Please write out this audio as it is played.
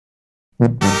Con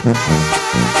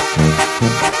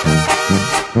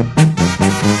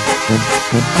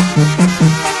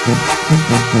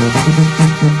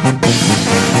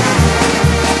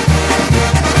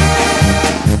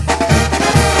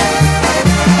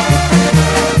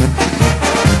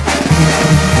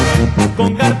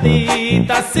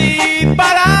cartitas y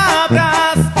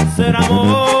palabras se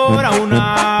enamora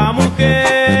una mujer.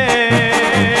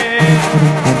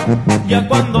 Ya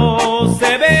cuando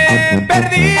se ven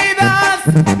perdidas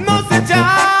no se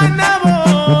echan a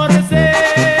aborrecer.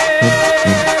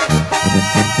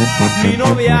 Mi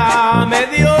novia me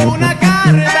dio una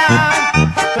carta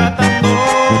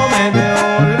tratándome de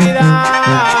olvidar.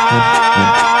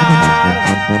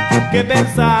 ¿Qué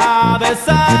pensaba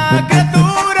esa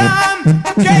criatura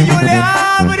que yo le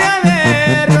habría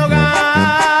de rogar?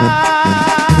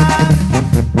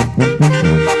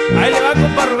 Ahí le va,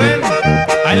 compa Rubén,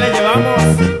 ahí la llevamos.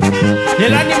 Y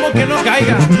el ánimo que no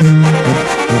caiga.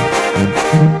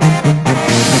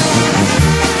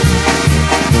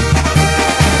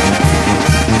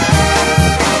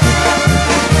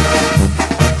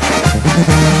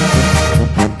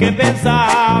 ¿Qué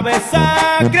pensaba esa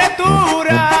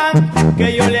criatura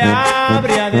que yo le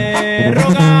habría de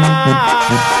rogar?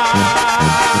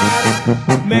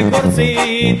 Mejor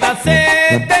citas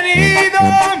he tenido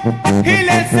y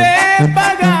les he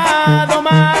pagado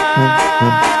mal.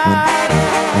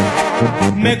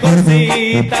 Mejor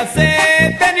citas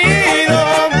he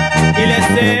tenido y les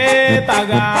he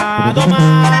pagado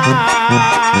mal.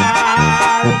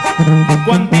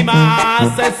 Cuanti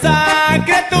más esa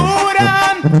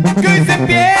criatura que hoy se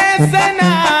empieza a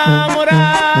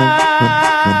enamorar.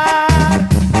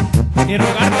 Y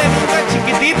rogarte nunca,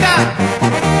 chiquitita,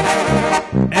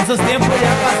 esos tiempos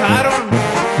ya pasaron.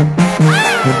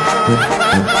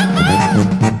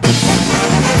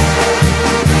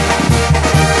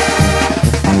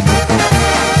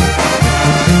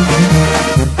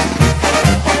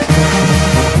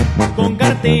 Con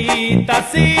cartitas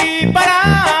y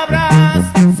palabras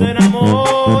se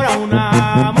enamora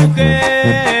una mujer.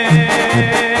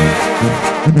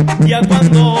 Ya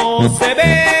cuando se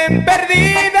ven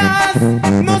perdidas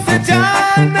no se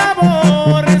echan a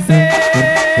aborrecer.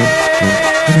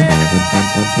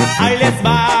 Ahí les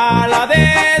va la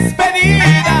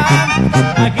despedida,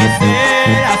 aquí se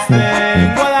las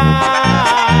vengo a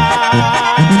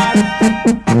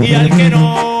dar. Y al que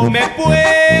no me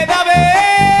pueda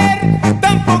ver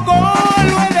tampoco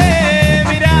lo he de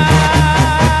mirar.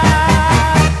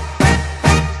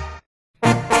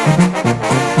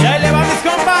 Y ahí le va, mis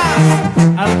compas,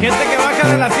 a la gente que baja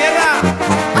de la sierra.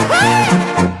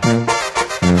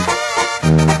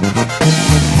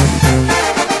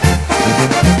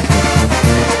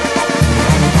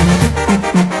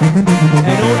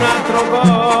 En una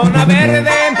trocona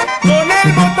verde con el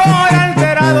motor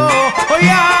alterado,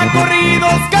 oía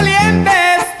corridos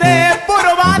calientes de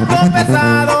puro vato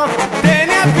pesado.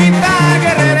 Tenía pinta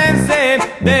guerrerense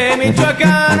de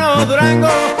Michoacán o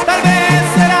Durango, tal vez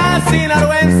era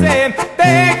sinaloense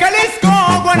de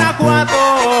Jalisco, Guanajuato.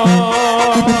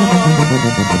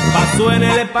 Pasó en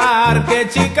el parque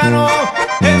chicano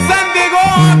en San Diego,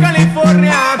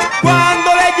 California,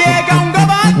 cuando le llega un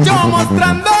gabacho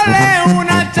mostrándole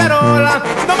una charola.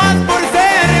 Nomás por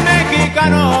ser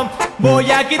mexicano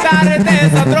voy a quitarte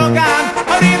esa troca.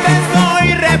 Ahorita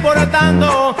estoy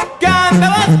reportando que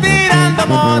andabas tirando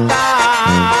mota.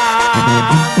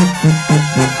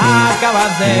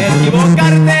 Acabas de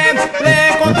equivocarte,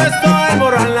 le contestó el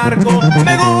morro al narco.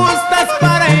 Me gustas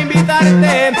para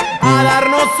invitarte a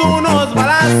darnos unos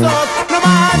balazos,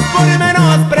 nomás por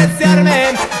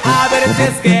menospreciarme. A ver si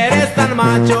es que eres tan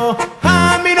macho.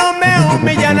 A mí no me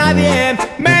humilla nadie,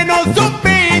 menos un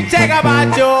pinche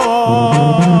gabacho.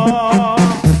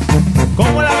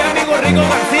 ¿Cómo la ve, amigo Rico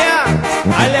García?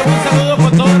 Ahí le doy un saludo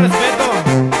con todo respeto.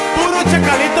 Puro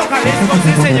Chacalito, Jalisco,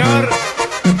 sí señor.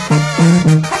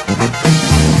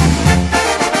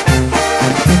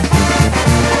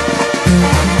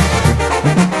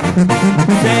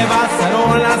 Se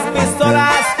basaron las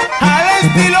pistolas al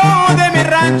estilo de mi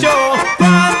rancho.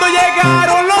 Cuando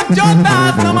llegaron los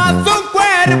chotas, nomás un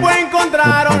cuerpo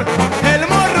encontraron. El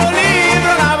morro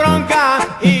libró la bronca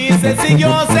y se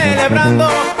siguió celebrando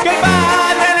que el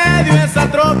padre le dio esa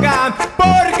troca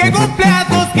porque cumplía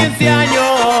tus 15 años.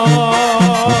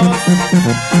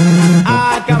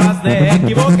 Acabas de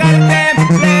equivocarte,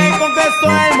 le contestó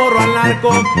el morro al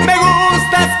narco. Me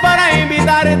gustas para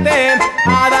invitarte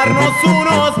a darnos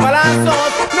unos balazos,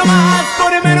 nomás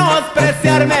por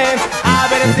menospreciarme. A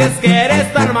ver si es que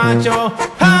eres tan macho.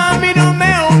 A mí no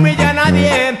me humilla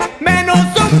nadie, menos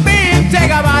un pinche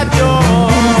gabacho.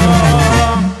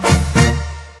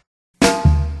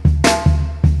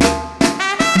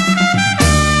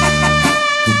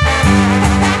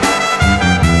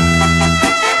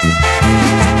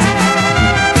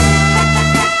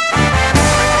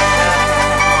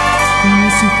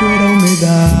 fuera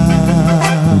humedad,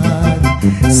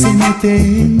 se mete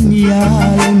en mi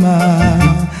alma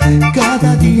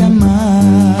cada día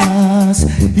más,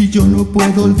 y yo no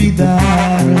puedo olvidarla,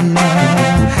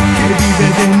 que vive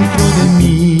dentro de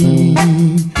mí,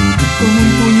 como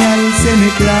un puñal se me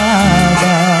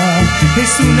clava,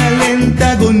 es una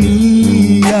lenta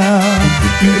agonía,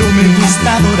 pero me gusta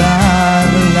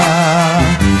adorarla,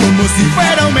 como si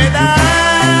fuera humedad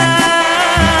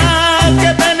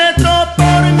que penetró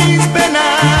por mis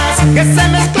venas, que se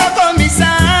mezcló con mi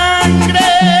sangre,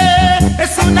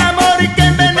 es un amor que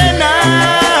envenena,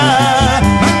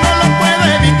 no lo puedo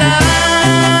evitar,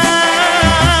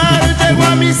 llegó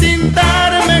a mí sin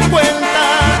darme cuenta,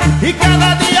 y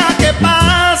cada día que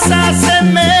pasa se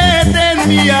mete en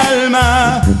mi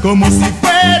alma, como si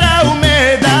fuera humedad.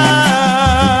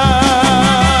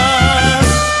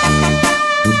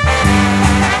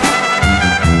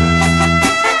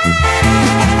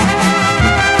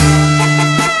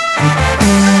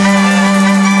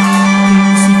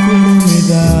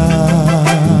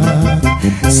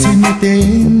 Se mete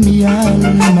en mi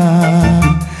alma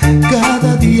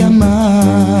cada día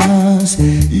más,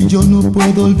 y yo no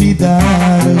puedo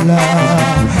olvidarla,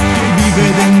 que vive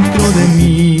dentro de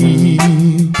mí,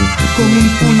 como un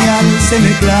puñal se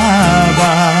me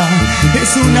clava,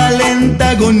 es una lenta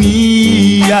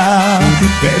agonía,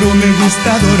 pero me gusta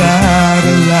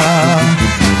adorarla,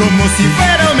 como si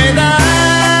fuera humedad,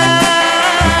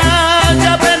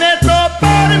 ya penetró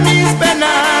por mis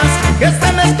venas, que se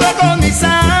mezcló con mi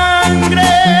sangre,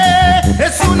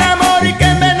 es un amor que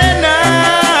envenena,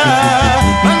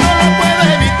 no lo puedo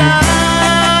evitar,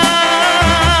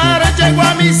 llegó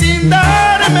a mí sin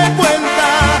darme cuenta,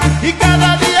 y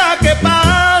cada día que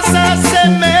pasa se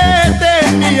mete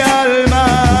en mi alma,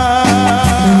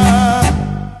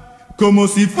 como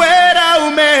si fuera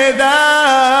humedad.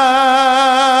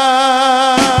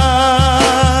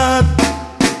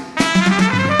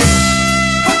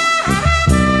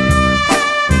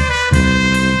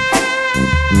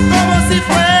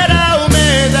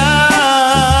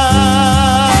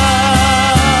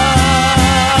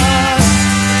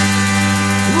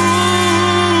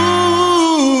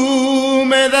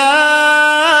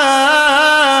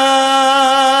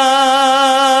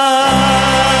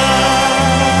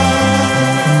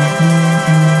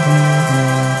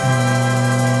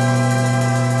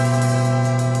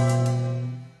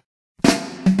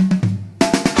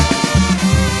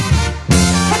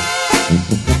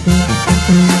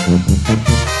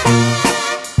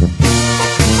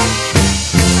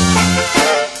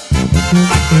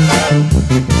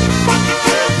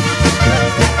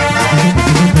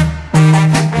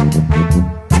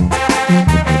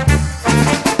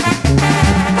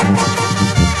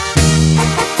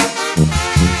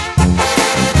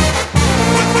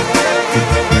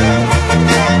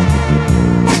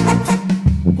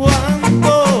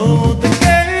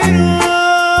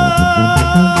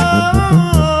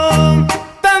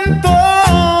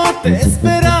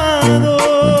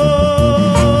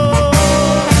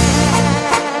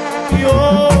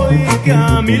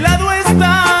 A mi lado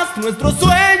estás, nuestro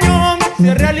sueño se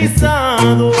ha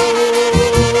realizado.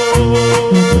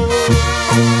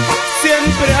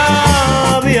 Siempre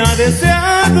había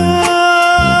deseado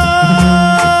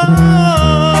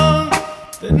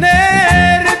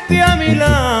tenerte a mi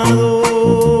lado,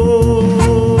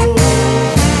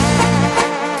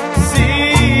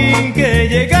 sin que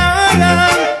llegara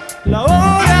la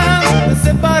hora de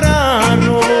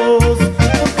separarnos,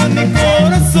 porque en mi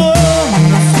corazón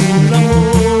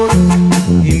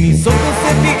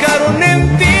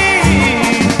en ti,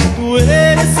 tú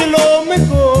eres lo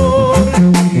mejor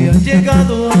que ha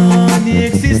llegado a mi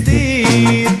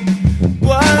existir.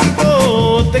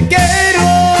 Cuánto te quiero,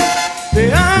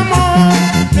 te amo,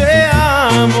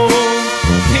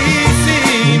 y si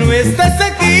no estás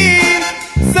aquí,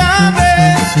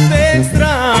 sabes, te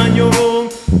extraño.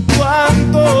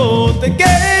 Cuánto te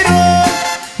quiero,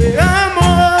 te amo,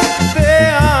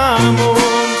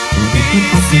 y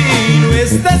si no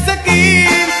estás aquí,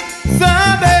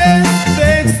 sabes,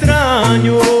 te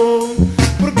extraño,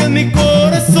 porque en mi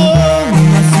corazón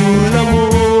nació el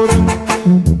amor,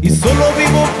 y solo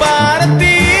vivo para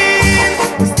ti.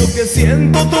 Esto que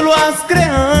siento tú lo has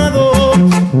creado,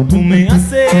 tú me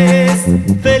haces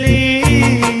feliz.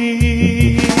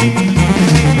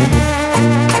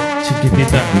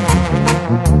 Chiquitita,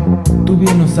 tú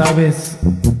bien lo sabes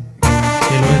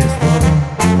que lo eres todo,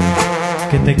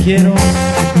 que te quiero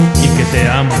y que te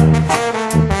amo.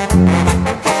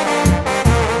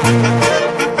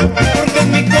 Porque en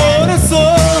mi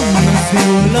corazón nació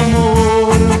el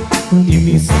amor, y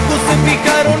mis ojos se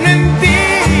fijaron en ti.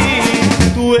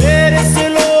 Tú eres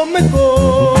lo mejor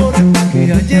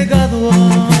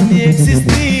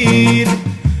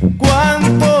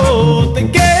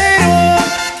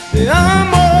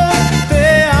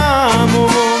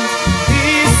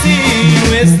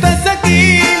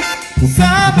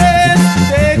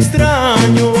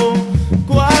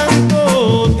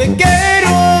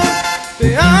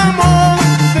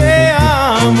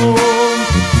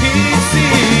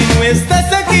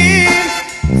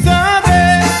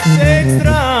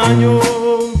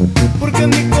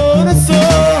mi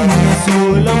corazón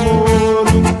nació el amor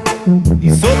y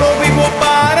solo vivo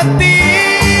para ti.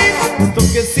 Esto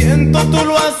que siento tú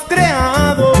lo has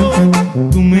creado,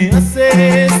 tú me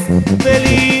haces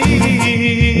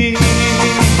feliz.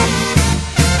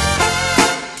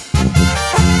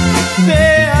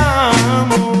 Te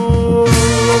amo,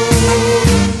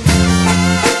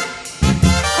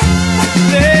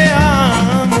 te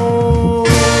amo,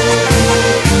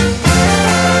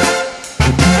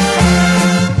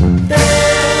 te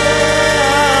amo.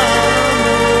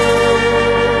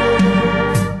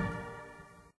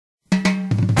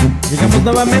 Llegamos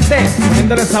nuevamente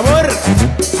poniéndole sabor,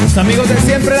 los amigos de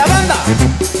siempre, la banda,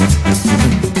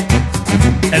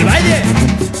 el Valle,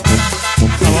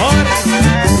 sabor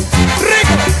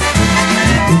rico.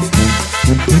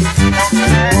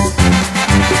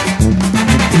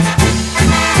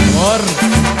 Sabor.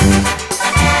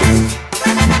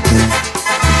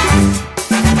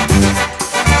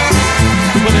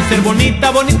 Tú puedes ser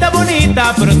bonita, bonita,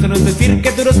 bonita, pero eso no es decir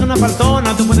que tú eres una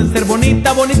faltona. Tú puedes ser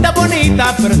bonita, bonita,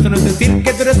 bonita, pero eso no es decir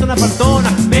que tú eres una faltona.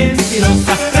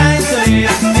 Mentirosa,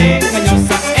 traicionera,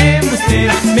 engañosa,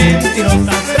 embustera.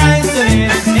 Mentirosa,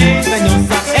 traicionera,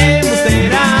 engañosa,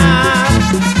 embustera.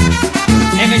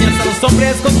 Engañas a los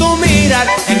hombres con tu mirar,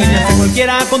 engañas a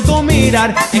cualquiera con tu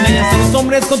mirar. Engañas a los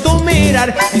hombres con tu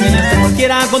mirar, engañas a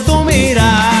cualquiera con tu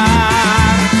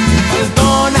mirar.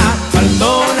 Faltona,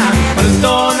 faltona,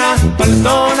 faltona,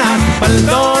 faltona,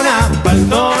 faltona,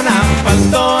 faltona,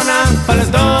 faltona,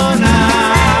 faltona.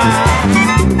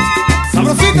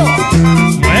 Sabrosito,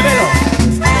 muévelo.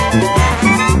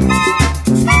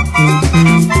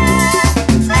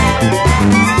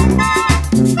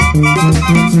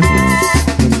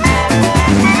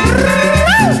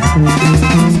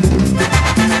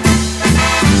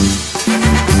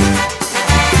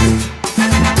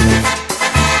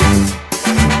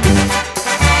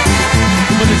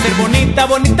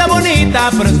 Bonita, bonita,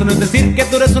 pero eso no es decir que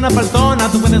tú eres una faltona.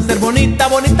 Tú puedes ser bonita,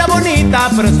 bonita, bonita,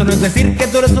 pero eso no es decir que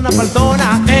tú eres una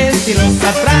faltona.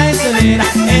 Mentirosa, traicionera,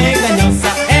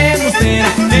 engañosa, embustera.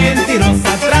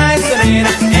 Mentirosa, traicionera,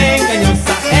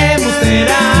 engañosa,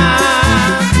 embustera.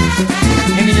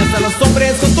 Engañas a los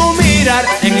hombres con tu mirar,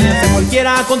 engañas a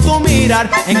cualquiera con tu mirar.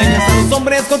 Engañas a los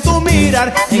hombres con tu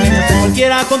mirar, engañas a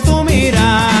cualquiera con tu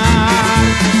mirar.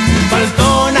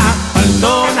 Faltona,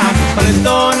 faltona,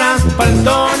 faltona,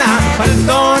 faltona,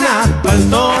 faltona,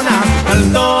 faltona,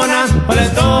 faltona,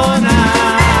 faltona,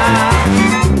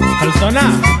 faltona.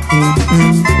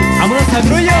 Vámonos al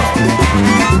grullo.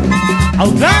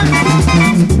 ¡Autlán!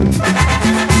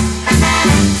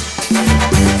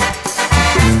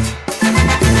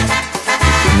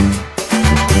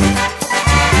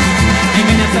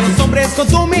 Con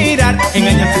tu mirar,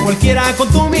 engañas a cualquiera con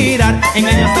tu mirar.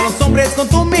 Engañas a los hombres con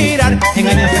tu mirar,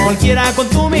 engañas a cualquiera con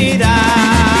tu mirar.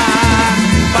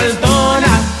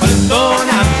 Faltona,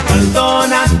 faltona,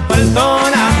 faltona,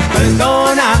 faltona,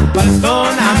 faltona,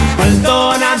 faltona,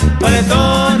 faltona,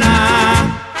 faltona.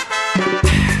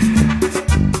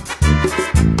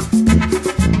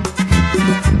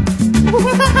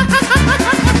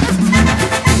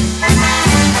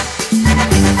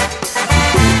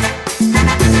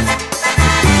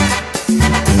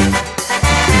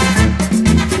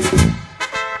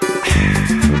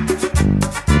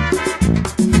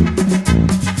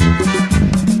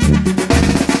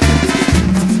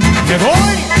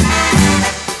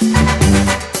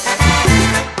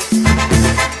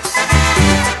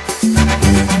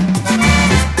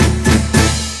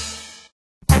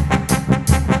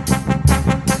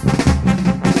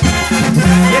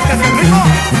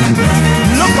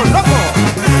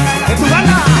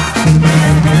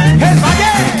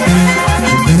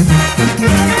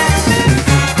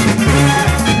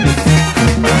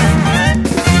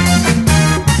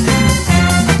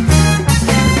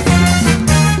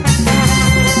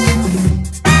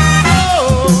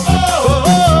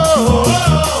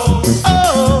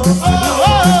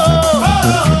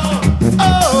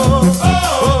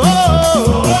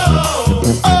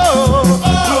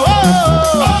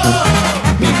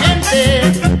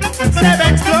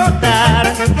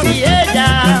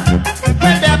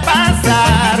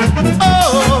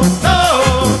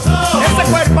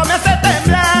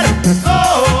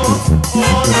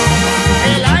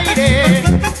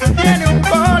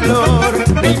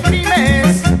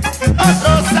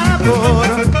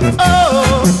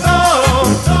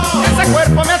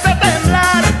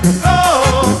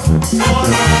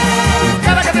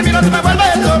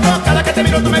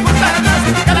 miro tú me gustas más.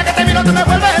 Cada que te miro tú me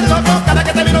vuelves loco. Cada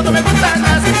que te miro tú me gustas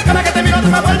más. Cada que te miro tú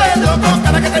me vuelves loco.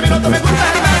 Cada que te miro tú me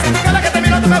gustas más. Cada que te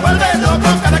miro tú me vuelves loco.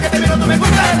 Cada que te miro tú me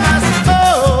gustas más.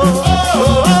 Oh, oh,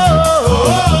 oh.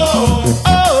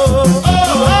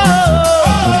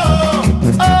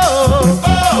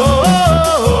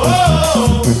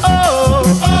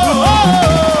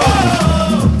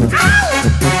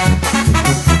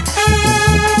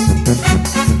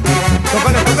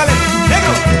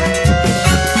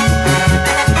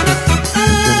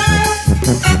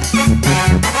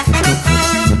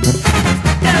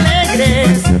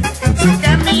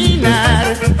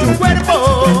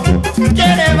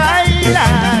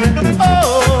 bailar.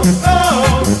 Oh,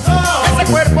 oh, oh. Ese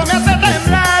cuerpo me hace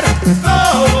temblar.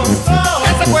 Oh, oh.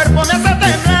 Ese cuerpo me hace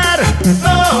temblar.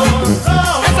 Oh,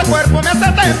 oh. Ese cuerpo me hace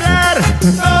temblar.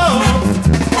 Oh.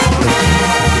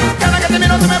 Cada que te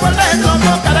miro tú me vuelves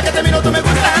loco. Cada que te miro tú me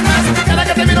gustas más. Cada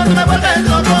que te miro tú me vuelves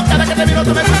loco. Cada que te miro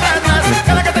tú me gustas más.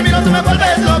 Cada que te miro tú me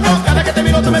vuelves loco. Cada que te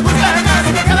miro tú me gustas más.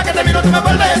 Cada que te miro tú me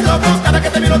vuelves loco. Cada que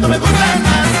te miro tú me gustas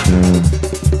más.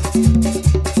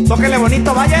 Tóquenle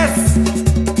bonito, Valles.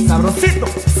 Sabrosito,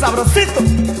 sabrosito.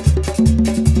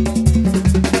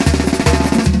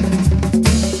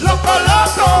 Loco,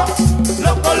 loco,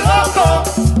 loco, loco,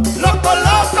 loco,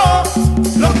 loco,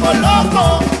 loco, loco.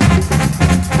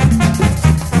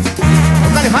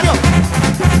 Dale, Mario.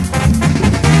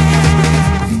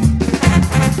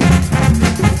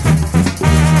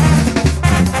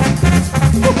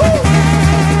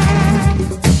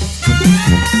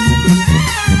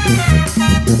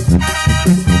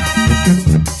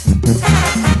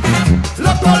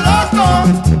 Loco, loco,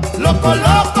 loco,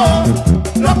 loco,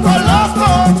 loco, loco,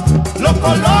 loco,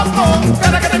 loco.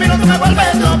 Cada que te miro tú me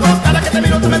vuelves loco. Cada que te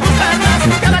miro tú me gustas más.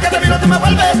 Cada que te miro tú me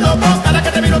vuelves loco. Cada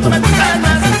que te miro tú me gustas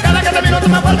más. Cada que te miro tú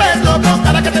me vuelves loco.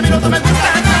 Cada que te miro tú me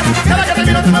gustas más. Cada que te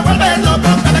miro tú me vuelves loco.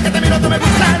 Cada que te miro tú me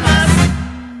gustas más.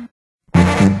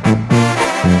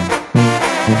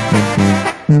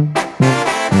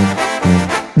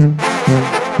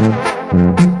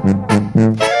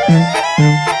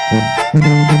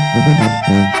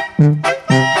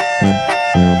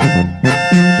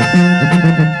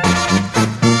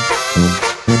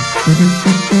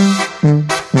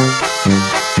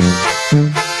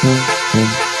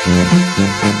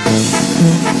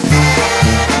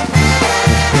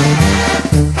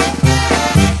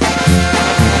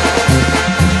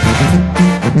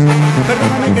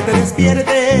 Perdóname que te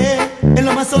despierte en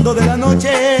lo más hondo de la noche,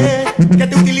 que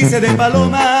te utilice de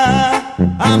paloma,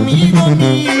 amigo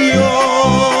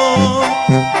mío.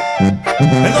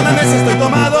 Perdóname si estoy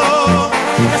tomado,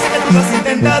 ya sé que tú lo has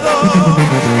intentado,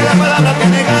 que la palabra te he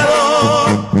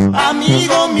negado,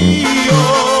 amigo mío.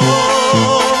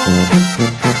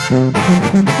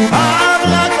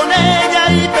 Habla con ella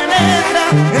y penetra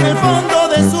en el fondo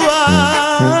de su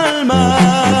alma.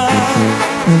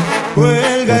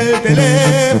 Cuelga el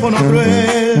teléfono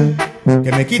cruel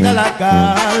que me quita la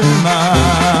calma.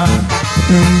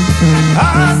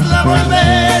 Hazla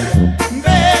volver,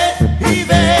 ve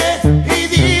y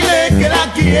dile que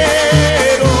la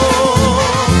quiero.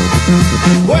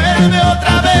 Vuelve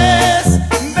otra vez,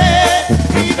 ve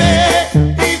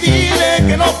y dile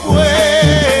que no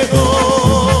puedo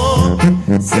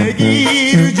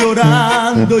seguir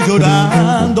llorando,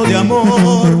 llorando de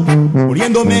amor,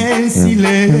 muriéndome en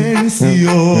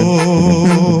silencio.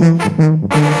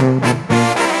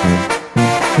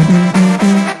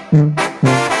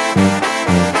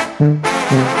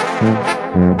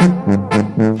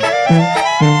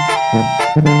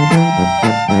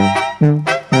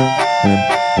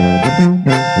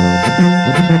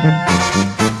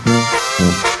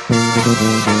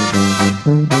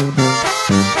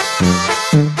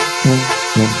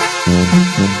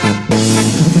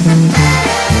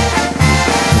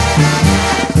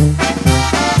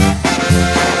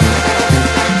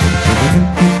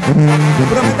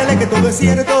 Prométele que todo es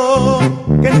cierto,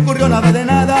 que no ocurrió nada de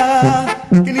nada,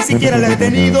 que ni siquiera la he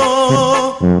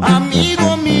tenido,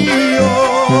 amigo mío.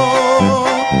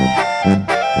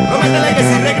 Prométele que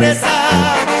si regresa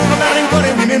no habrá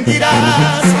rencores ni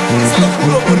mentiras, que se lo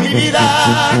juro por mi vida,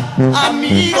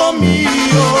 amigo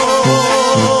mío.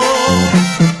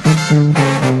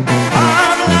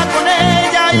 Habla con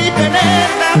ella y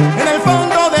penetra en el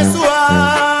fondo de su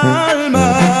alma.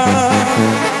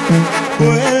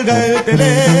 Cuelga el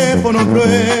teléfono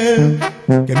cruel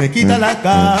que me quita la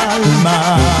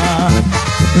calma.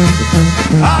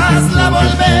 Hazla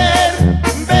volver,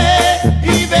 ve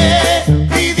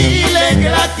y dile que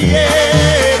la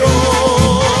quiero.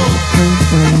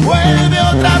 Vuelve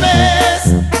otra vez,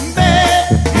 ve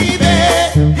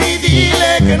y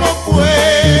dile que no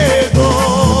puedo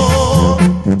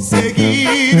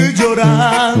seguir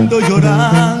llorando,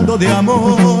 llorando de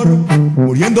amor,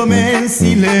 muriéndome en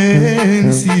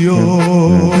silencio.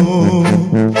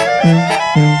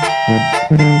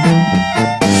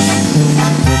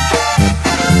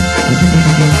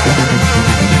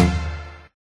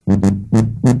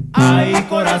 Ay,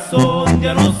 corazón,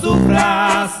 ya no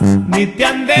sufras, ni te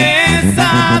andes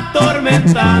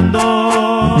atormentando.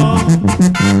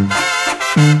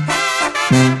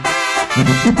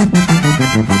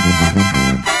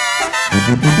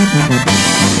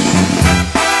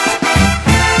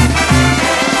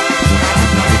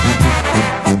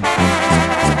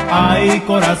 Ay,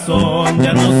 corazón, corazón,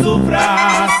 ya no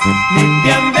sufras, ni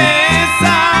te andes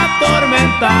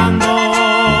atormentando.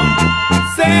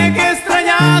 Sé que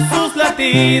extrañas sus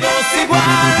latidos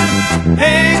igual,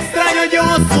 extraño yo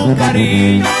su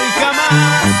cariño y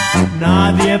jamás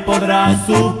nadie podrá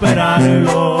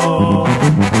superarlo.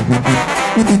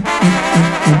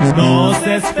 Nos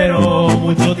esperó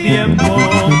mucho tiempo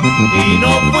y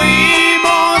no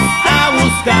fuimos a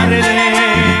buscarle,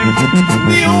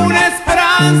 ni una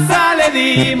esperanza le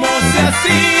dimos, y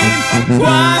así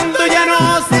cuando ya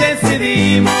nos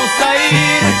decidimos a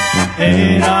ir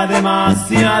era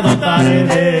demasiado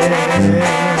tarde.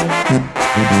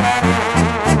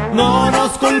 No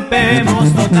nos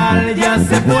culpemos, total ya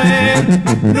se fue,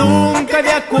 nunca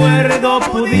de acuerdo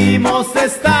pudimos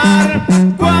estar.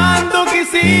 Cuando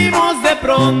quisimos de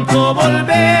pronto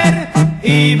volver,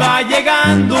 iba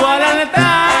llegando al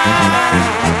altar.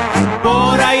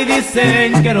 Por ahí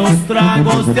dicen que los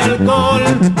tragos de alcohol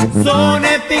son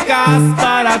eficaces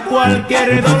para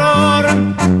cualquier dolor.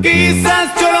 Quizás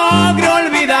yo logre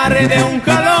olvidar de un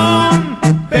jalón,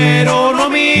 pero no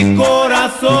mi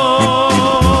corazón.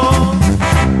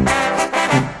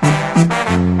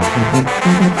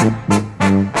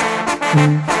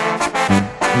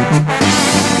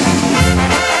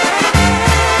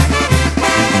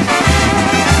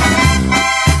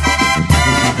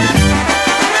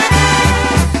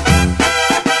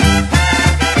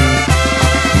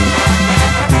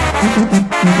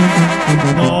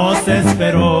 Nos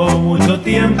esperó mucho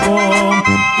tiempo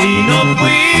y no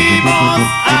fuimos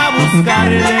a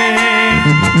buscarle,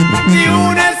 ni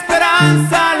una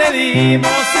esperanza le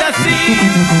dimos, y así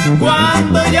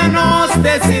cuando ya nos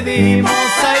decidimos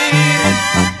a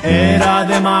ir era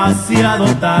demasiado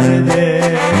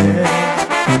tarde.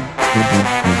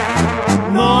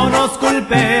 No nos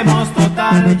culpemos,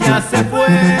 total ya se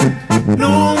fue,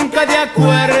 nunca de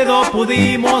acuerdo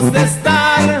pudimos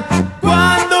estar.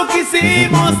 Cuando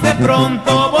quisimos de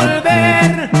pronto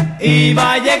volver,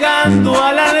 iba llegando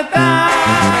al altar.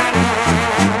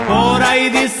 Por ahí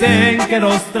dicen que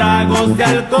los tragos de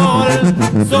alcohol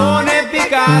son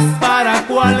eficaces para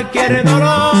cualquier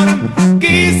dolor.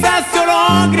 Quizás yo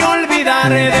logre olvidar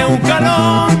de un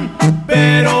jalón,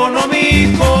 pero no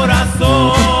mi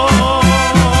corazón.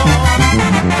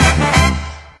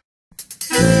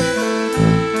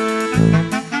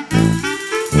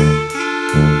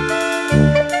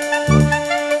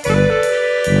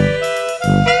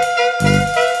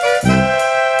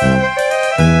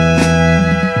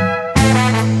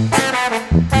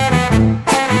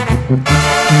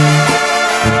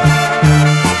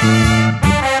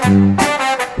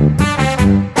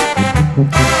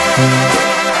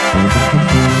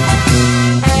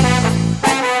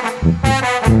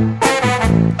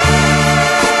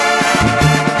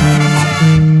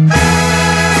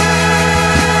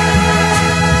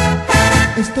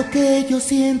 Esto que yo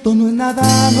siento no es nada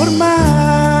normal.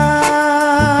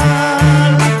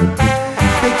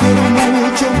 Te quiero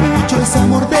mucho, mucho, es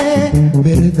amor de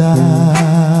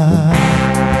verdad.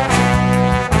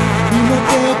 Y no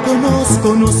te conozco,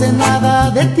 no sé nada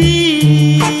de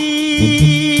ti.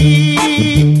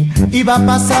 Y va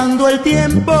pasando el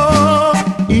tiempo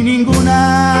y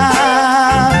ninguna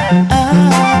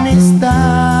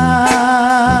amistad.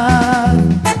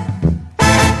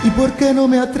 ¿Y por qué no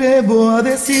me atrevo a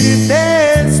decirte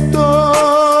esto?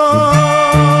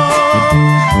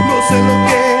 No sé lo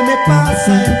que me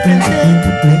pasa enfrente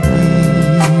de ti.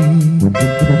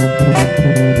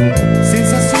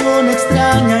 Sensación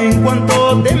extraña en cuanto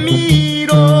te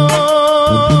miro.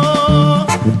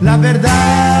 La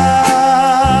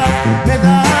verdad, me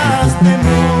das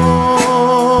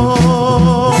temor.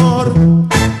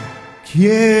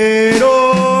 Quiero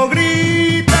gritar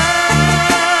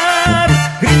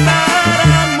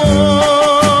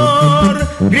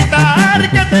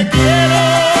que te quiero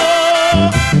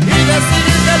y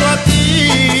decírtelo a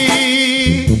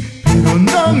ti, pero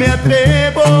no me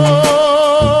atrevo,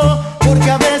 porque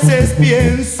a veces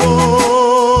pienso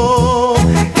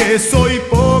que soy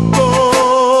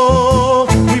poco,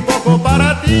 muy poco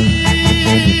para ti,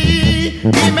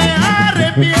 y me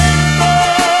arrepiento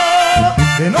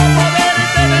de no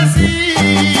poderte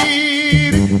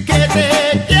decir que te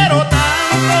quiero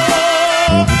tanto,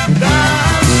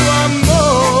 tanto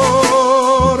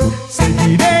amor.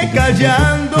 Seguiré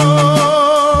callando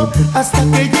hasta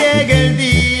que llegue el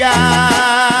día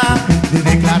de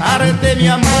declararte mi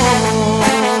amor.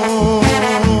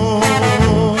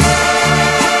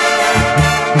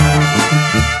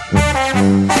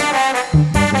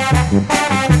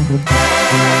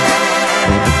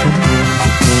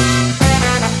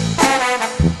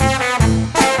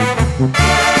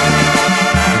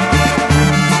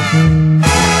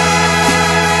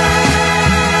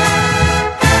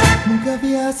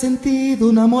 sido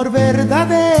un amor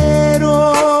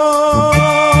verdadero.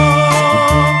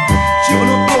 Yo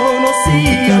no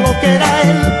conocía lo que era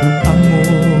el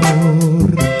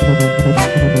amor,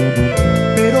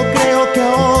 pero creo que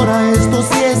ahora esto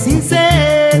sí es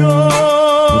sincero.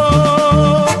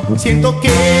 Siento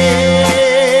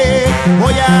que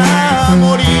voy a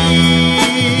morir.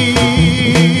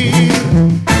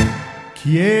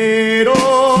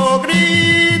 Quiero gritar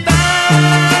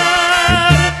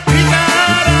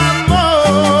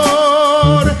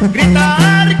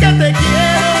que te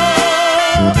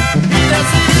quiero y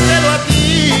decírtelo a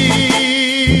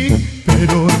ti,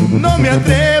 pero no me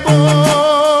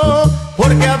atrevo,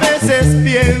 porque a veces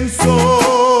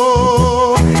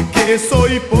pienso que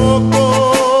soy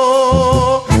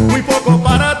poco, muy poco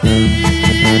para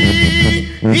ti,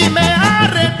 y me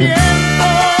arrepiento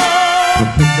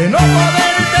de no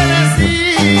poderte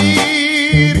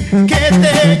decir que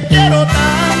te quiero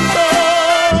tanto,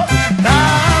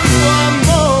 tanto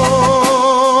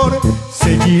amor.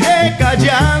 Seguiré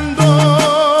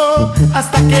callando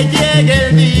hasta que llegue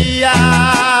el día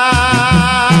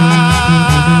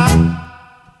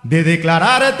de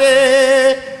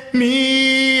declararte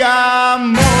mi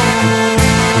amor.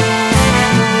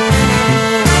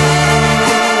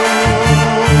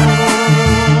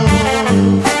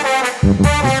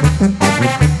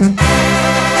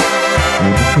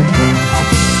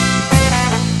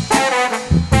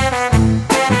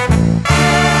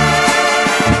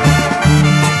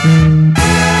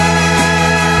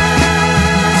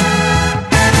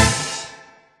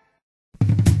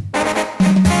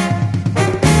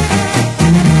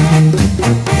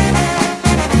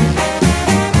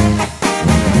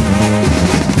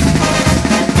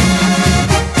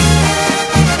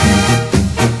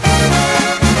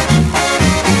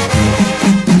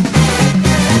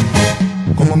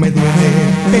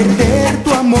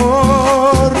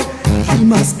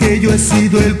 Yo he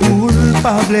sido el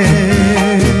culpable.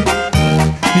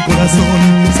 Mi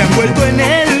corazón se ha envuelto en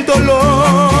el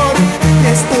dolor.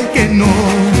 Estoy que no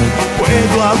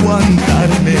puedo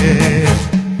aguantarme.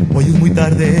 Hoy es muy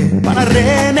tarde para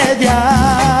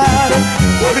remediar,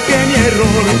 porque mi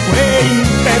error fue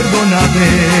imperdonable,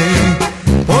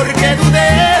 porque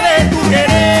dudé de tu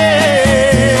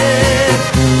querer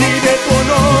y de tu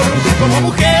honor como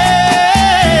mujer,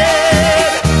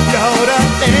 y ahora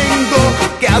tengo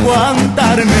que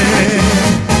aguantarme.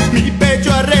 Mi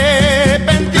pecho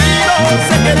arrepentido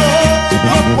se quedó,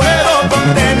 no puedo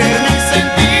contener mis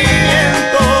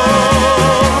sentimientos.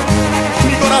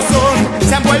 Mi corazón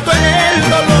se ha envuelto en el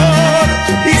dolor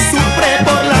y sufre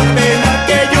por la pena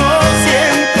que yo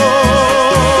siento.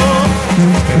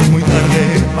 Pero es muy tarde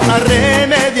para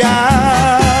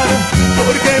remediar,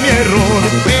 porque mi error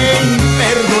fue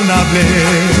imperdonable,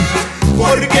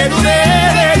 porque dudé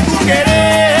de tu querer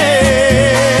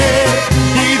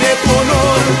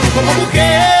como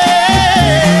mujer,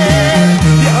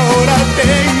 y ahora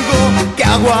tengo que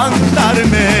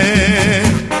aguantarme.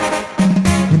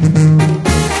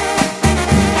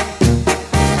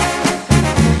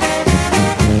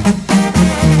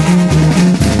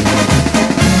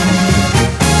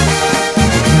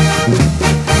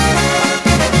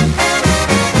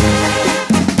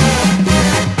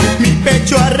 Mi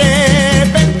pecho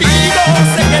arrepentido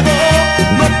se quedó,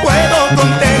 no puedo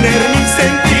contener mis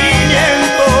sentimientos.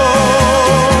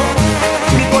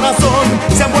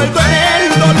 Se ha envuelto en el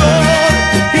dolor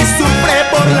y sufre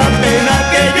por la pena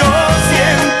que yo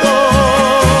siento.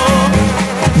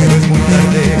 Pero es muy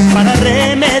tarde para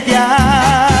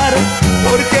remediar,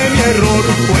 porque mi error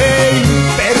fue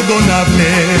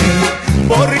imperdonable,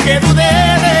 porque dudé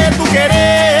de tu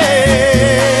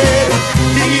querer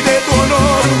y de tu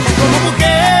honor como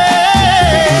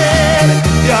mujer,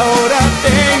 y ahora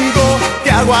tengo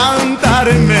que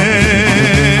aguantarme.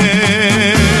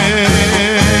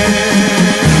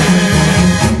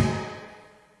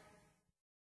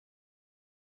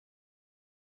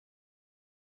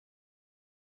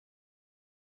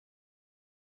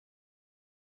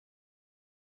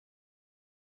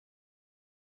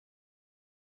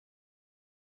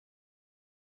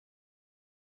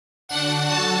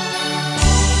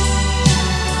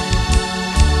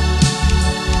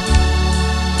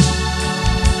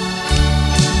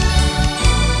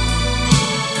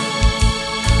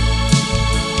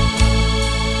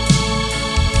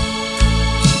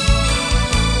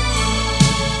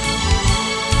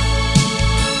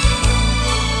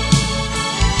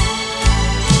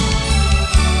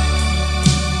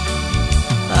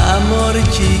 Amor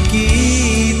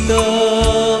chiquito,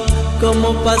 como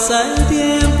pasa el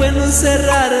tiempo en un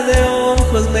cerrar de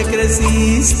ojos, me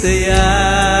creciste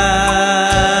ya.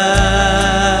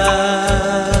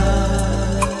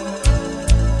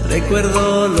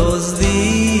 recuerdo los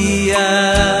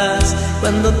días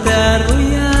cuando te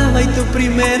arrullaba y tu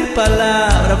primer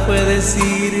palabra fue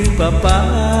decir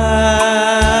papá.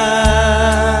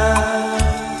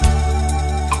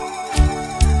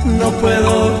 No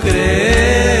puedo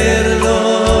creerlo,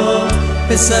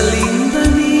 esa linda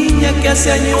niña que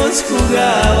hace años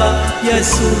jugaba ya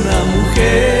es una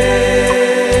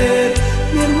mujer,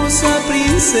 mi hermosa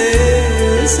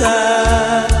princesa.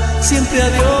 Siempre a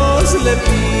Dios le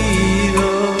pido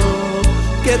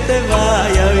que te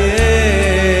vaya bien.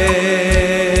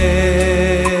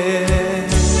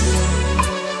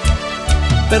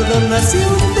 Perdona si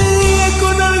un día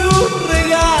con algún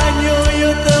regaño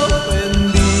yo te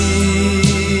ofendí.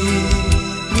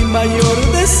 Mi mayor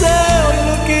deseo y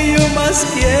lo que yo más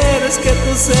quiero es que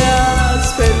tú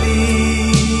seas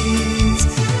feliz.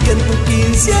 Y en tu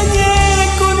quinceañera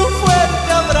con un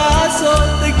fuerte abrazo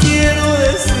te quiero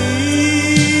decir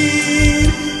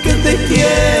que te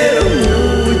quiero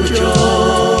mucho.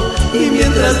 Y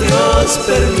mientras Dios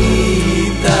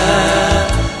permita,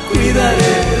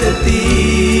 cuidaré de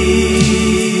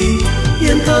ti. Y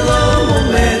en todo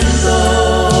momento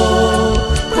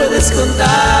puedes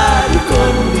contar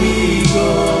conmigo,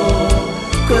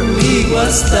 conmigo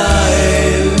hasta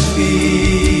el fin.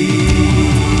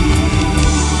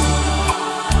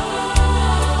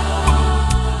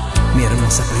 Mi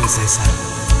hermosa princesa,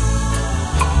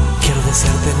 quiero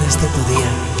desearte en este tu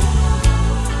día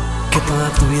que toda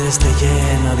tu vida esté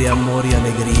llena de amor y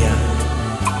alegría.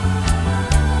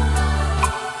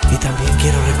 Y también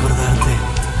quiero recordarte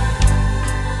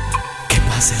que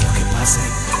pase lo que pase,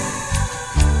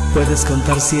 puedes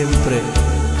contar siempre,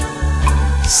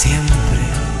 siempre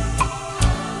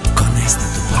con este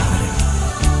tu padre.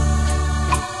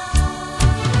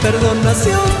 Perdona si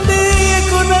un día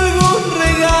con algún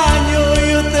regaño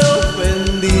yo te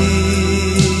ofendí.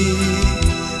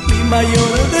 Mi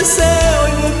mayor deseo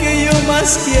y lo que yo más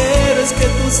quiero es que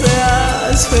tú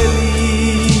seas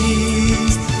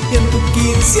feliz. Y en tu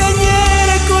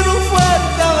quinceañera con un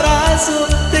fuerte abrazo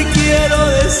te quiero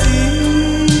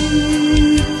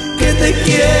decir que te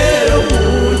quiero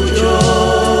mucho.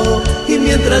 Y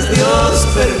mientras Dios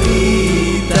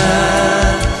permita,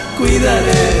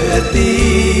 cuidaré de ti.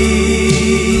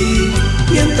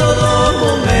 Y en todo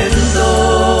momento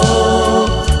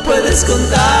puedes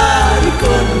contar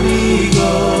conmigo,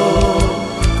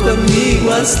 conmigo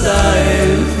hasta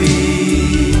el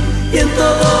fin. Y en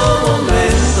todo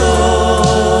momento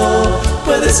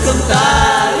puedes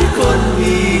contar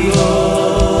conmigo,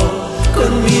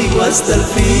 conmigo hasta el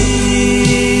fin.